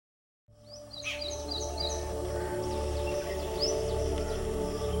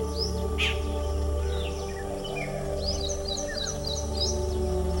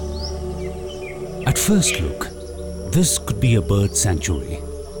At first look, this could be a bird sanctuary.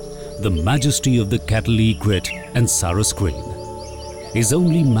 The majesty of the cattle egret and sarus crane is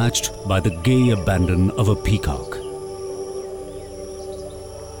only matched by the gay abandon of a peacock.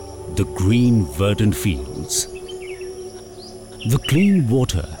 The green verdant fields, the clean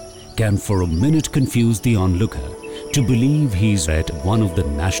water can for a minute confuse the onlooker to believe he's at one of the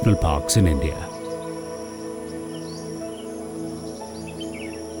national parks in India.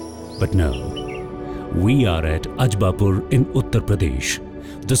 But no, we are at Ajbapur in Uttar Pradesh,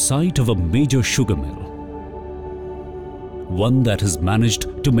 the site of a major sugar mill. One that has managed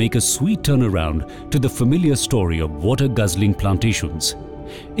to make a sweet turnaround to the familiar story of water-guzzling plantations,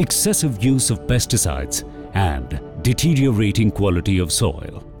 excessive use of pesticides and deteriorating quality of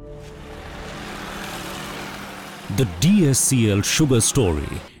soil. The DSCL sugar story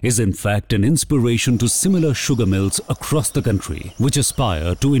is in fact an inspiration to similar sugar mills across the country which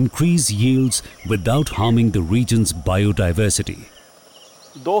aspire to increase yields without harming the region's biodiversity.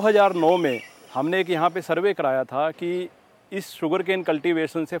 2009 में हमने एक यहाँ पे सर्वे कराया था कि इस sugar cane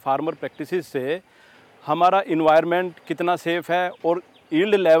cultivation से फार्मर प्रैक्टिसेस से हमारा इन्वायरमेंट कितना सेफ़ है और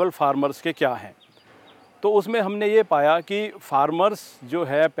यील्ड लेवल फार्मर्स के क्या हैं। तो उसमें हमने ये पाया कि फार्मर्स जो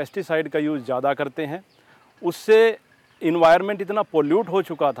है पेस्टिसाइड का यूज़ ज़्यादा करते हैं, उससे इन्वायरमेंट इतना पोल्यूट हो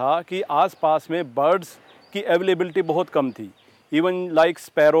चुका था कि आसपास में बर्ड्स की अवेलेबिलिटी बहुत कम थी। इवन लाइक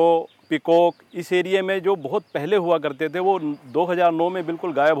स्पैरो, पिकॉक इस एरिया में जो बहुत पहले हुआ करते थे वो 2009 में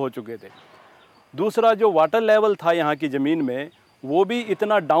बिल्कुल गायब हो चुके थे। दूसरा जो वाटर लेवल था यहाँ की ज़मीन में वो भी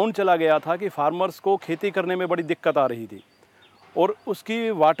इतना डाउन चला गया था कि फार्मर्स को खेती करने में बड़ी दिक्कत आ रही थी और उसकी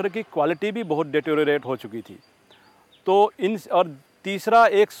वाटर की क्वालिटी भी बहुत डिटेरियोरेट हो चुकी थी। तो और तीसरा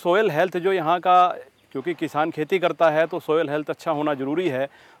एक सोयल हेल्थ जो यहाँ का, क्योंकि किसान खेती करता है तो सोयल हेल्थ अच्छा होना ज़रूरी है,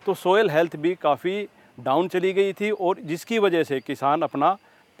 तो सोयल हेल्थ भी काफ़ी डाउन चली गई थी और जिसकी वजह से किसान अपना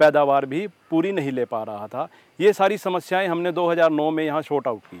पैदावार भी पूरी नहीं ले पा रहा था। ये सारी समस्याएं हमने 2009 में यहाँ शॉर्ट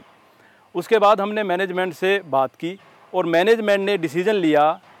आउट की। उसके बाद हमने मैनेजमेंट से बात की और मैनेजमेंट ने डिसीजन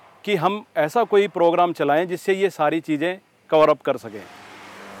लिया कि हम ऐसा कोई प्रोग्राम चलाएं जिससे ये सारी चीज़ें कवर अप कर सकें।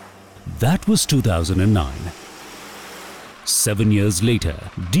 That was 2009. 7 years later,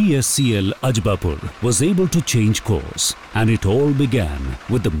 DSCL Ajbapur was able to change course, and it all began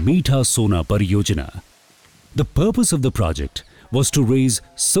with the Meetha Sona Pariyojana. The purpose of the project was to raise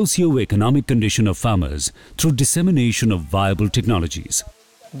socio-economic condition of farmers through dissemination of viable technologies.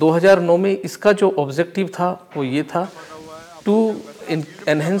 2009 में इसका जो objective था वो ये था to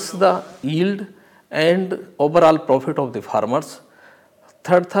enhance the yield and overall profit of the farmers.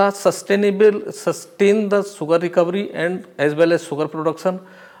 Third था sustain the sugar recovery and as well as sugar production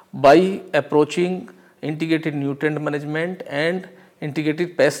by approaching integrated nutrient management and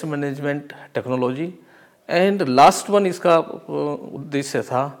integrated pest management technology. And last one इसका उद्देश्य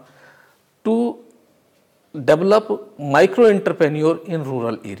था to develop micro entrepreneur in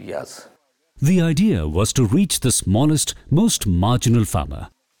rural areas. The idea was to reach the smallest, most marginal farmer.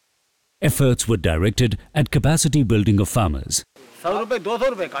 Efforts were directed at capacity building of farmers,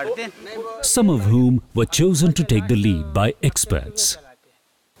 some of whom were chosen to take the lead by experts.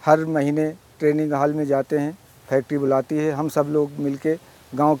 हर महीने training hall में जाते हैं, factory बुलाती है, हम सब लोग मिलके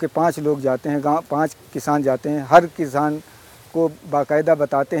गांव के 5 लोग जाते हैं, 5 किसान जाते हैं, हर किसान को बाकायदा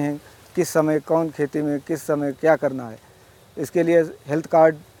बताते हैं किस समय कौन खेती में किस समय क्या करना है। इसके लिए health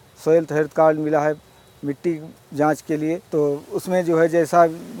card, soil health card मिला है मिट्टी जांच के लिए, तो उसमें जो है जैसा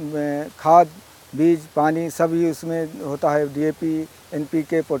खाद, बीज, पानी सभी उसमें होता है, डीएपी,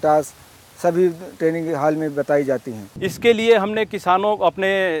 एनपीके, पोटास सभी ट्रेनिंग हॉल में बताई जाती हैं। इसके लिए हमने किसानों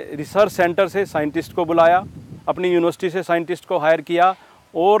अपने रिसर्च सेंटर से साइंटिस्ट को बुलाया, अपनी यूनिवर्सिटी से साइंटिस्ट को हायर किया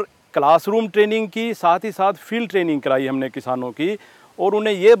और क्लासरूम ट्रेनिंग की, साथ ही साथ फील्ड ट्रेनिंग कराई हमने किसानों की और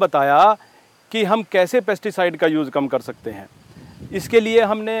उन्हें ये बताया कि हम कैसे पेस्टिसाइड का यूज़ कम कर सकते हैं। इसके लिए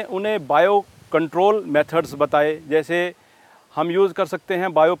हमने उन्हें बायो कंट्रोल मेथड्स बताए, जैसे हम यूज़ कर सकते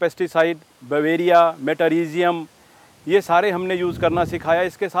हैं बायो पेस्टिसाइड, बवेरिया, मेटारीजियम, ये सारे हमने यूज़ करना सिखाया।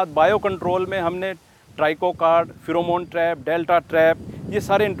 इसके साथ बायो कंट्रोल में हमने ट्राइकोकार्ड, फिरोमोन ट्रैप, डेल्टा ट्रैप ये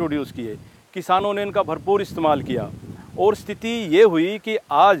सारे इंट्रोड्यूस किए। किसानों ने इनका भरपूर इस्तेमाल किया और स्थिति ये हुई कि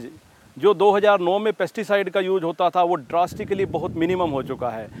आज जो 2009 में पेस्टिसाइड का यूज होता था वो ड्रास्टिकली बहुत मिनिमम हो चुका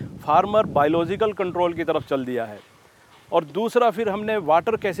है। फार्मर बायोलॉजिकल कंट्रोल की तरफ चल दिया है। और दूसरा फिर हमने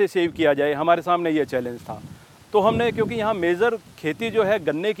वाटर कैसे सेव किया जाए, हमारे सामने ये चैलेंज था। तो हमने, क्योंकि यहाँ मेजर खेती जो है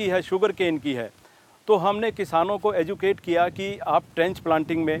गन्ने की है, शुगर केन की है, तो हमने किसानों को एजुकेट किया कि आप ट्रेंच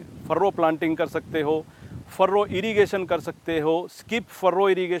प्लांटिंग में फर्रो प्लांटिंग कर सकते हो, फर्रो इरीगेशन कर सकते हो, स्किप फर्रो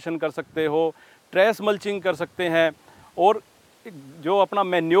इरीगेशन कर सकते हो, ट्रेस मल्चिंग कर सकते हैं और जो अपना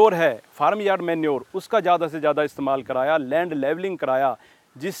मैन्योर है, फार्म यार्ड मैन्योर, उसका ज़्यादा से ज़्यादा इस्तेमाल कराया, लैंड लेवलिंग कराया,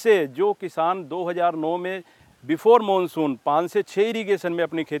 जिससे जो किसान 2009 में बिफोर मॉनसून 5 से 6 इरीगेशन में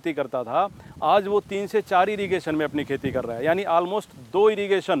अपनी खेती करता था, आज वो 3 से 4 इरीगेशन में अपनी खेती कर रहा है, यानी ऑलमोस्ट 2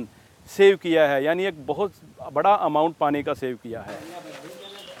 इरीगेशन सेव किया है, यानी एक बहुत बड़ा अमाउंट पानी का सेव किया है।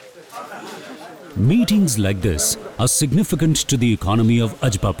 Meetings like this are significant to the economy of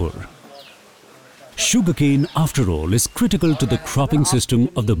Ajbapur. Sugarcane, after all, is critical to the cropping system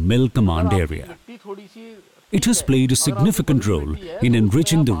of the mill command area. It has played a significant role in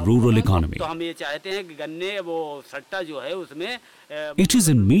enriching the rural economy. It is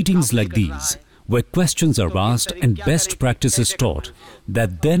in meetings like these where questions are asked and best practices taught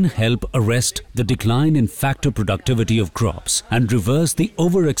that then help arrest the decline in factor productivity of crops and reverse the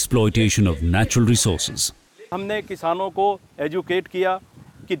overexploitation of natural resources. हमने किसानों को educate किया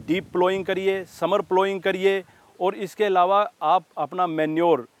कि deep ploughing करिए, summer ploughing करिए, और इसके अलावा आप अपना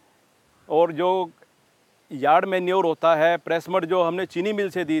मैन्योर और जो यार्ड मैन्योर होता है, प्रेस मड जो हमने चीनी मिल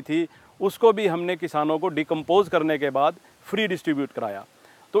से दी थी, उसको भी हमने किसानों को डिकम्पोज करने के बाद फ्री डिस्ट्रीब्यूट कराया।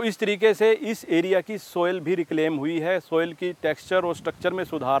 तो इस तरीके से इस एरिया की सोइल भी रिक्लेम हुई है, सोइल की टेक्सचर और स्ट्रक्चर में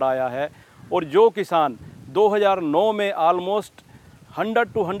सुधार आया है, और जो किसान 2009 में ऑलमोस्ट 100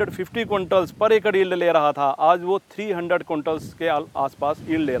 to 150 क्विंटल्स पर एकड़ यील्ड ले रहा था, आज वो 300 क्विंटल्स के आसपास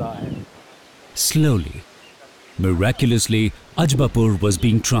यील्ड ले रहा है। Slowly, miraculously, Ajbapur was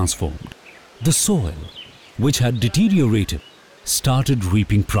being transformed. The soil, which had deteriorated, started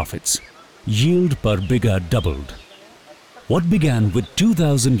reaping profits. Yield per bigha doubled. What began with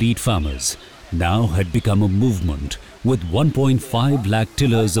 2,000 lead farmers now had become a movement with 1.5 lakh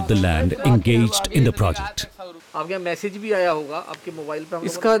tillers of the land engaged in the project. आपके message भी आया होगा आपके mobile पे।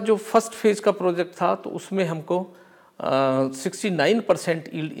 इसका जो first phase का project था तो उसमें हमको 69%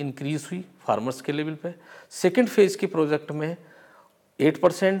 यील्ड इंक्रीज हुई फार्मर्स के लेवल पे। सेकंड फेज के प्रोजेक्ट में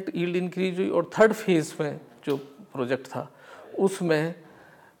 8% यील्ड इंक्रीज हुई, और थर्ड फेज में जो प्रोजेक्ट था उसमें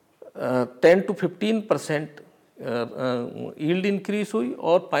 10 to 15% यील्ड इंक्रीज हुई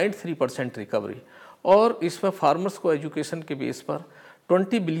और 0.3% रिकवरी। और इसमें फार्मर्स को एजुकेशन के बेस पर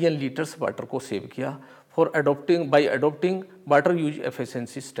 20 बिलियन लीटर्स वाटर को सेव किया for bye adopting water use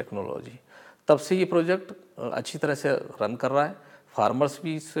efficiencies technology. तब से ये प्रोजेक्ट अच्छी तरह से रन कर रहा है, फार्मर्स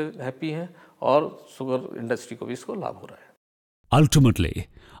भी इससे हैप्पी हैं और शुगर इंडस्ट्री को भी इसको लाभ हो रहा है। Ultimately,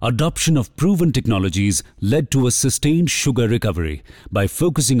 adoption of proven technologies led to a sustained sugar recovery by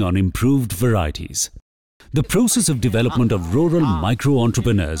focusing on improved varieties. The process of development of rural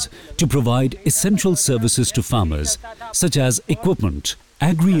micro-entrepreneurs to provide essential services to farmers, such as equipment,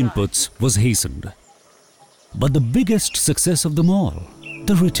 agri-inputs, was hastened. But the biggest success of them all,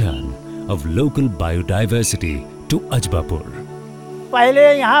 the return of local biodiversity to Ajbapur. पहले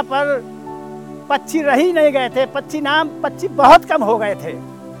यहाँ पर पक्षी रह ही नहीं गए थे, पक्षी बहुत कम हो गए थे।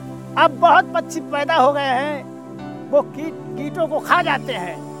 अब बहुत पक्षी पैदा हो गए हैं, वो कीटों को खा जाते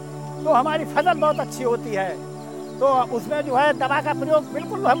हैं, तो हमारी फसल बहुत अच्छी होती है। तो उसमें जो है दवा का प्रयोग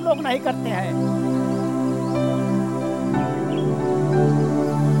बिल्कुल हम लोग नहीं करते हैं।